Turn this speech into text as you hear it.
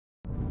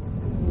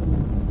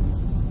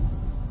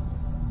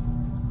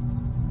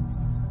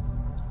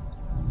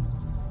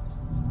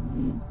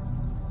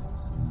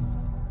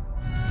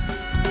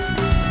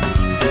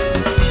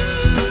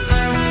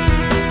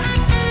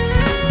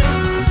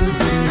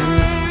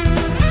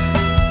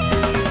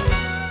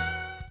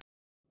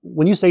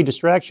when you say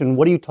distraction,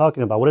 what are you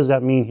talking about? What does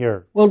that mean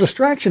here? Well,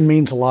 distraction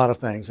means a lot of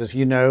things. As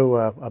you know,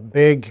 a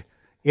big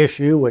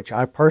issue, which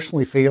I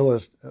personally feel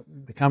is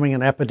becoming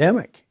an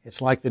epidemic.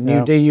 It's like the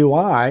new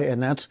DUI,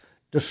 and that's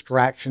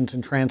distractions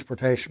in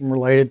transportation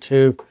related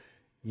to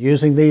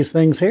using these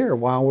things here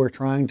while we're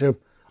trying to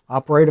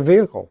operate a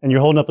vehicle. And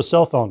you're holding up a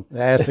cell phone.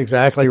 That's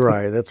exactly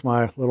right. That's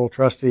my little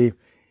trusty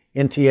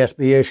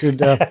NTSB issued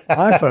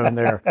iPhone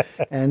there.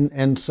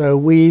 And so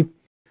we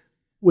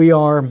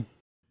are,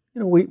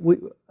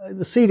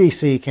 the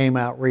CDC came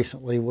out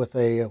recently with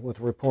a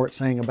report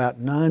saying about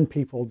 9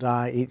 people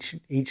die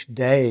each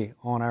day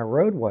on our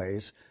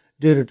roadways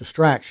due to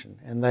distraction.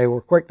 And they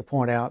were quick to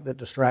point out that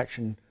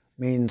distraction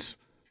means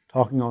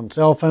talking on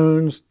cell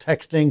phones,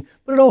 texting,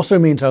 but it also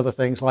means other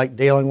things like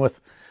dealing with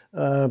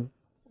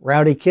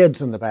rowdy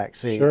kids in the back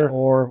seat, sure,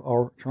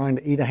 or trying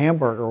to eat a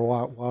hamburger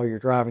while you're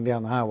driving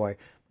down the highway.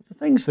 But the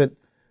things that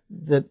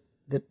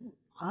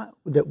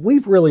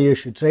we've really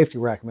issued safety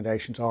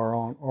recommendations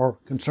are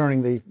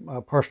concerning the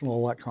personal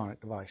electronic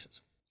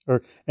devices.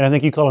 And I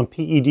think you call them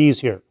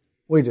PEDs here.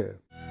 We do.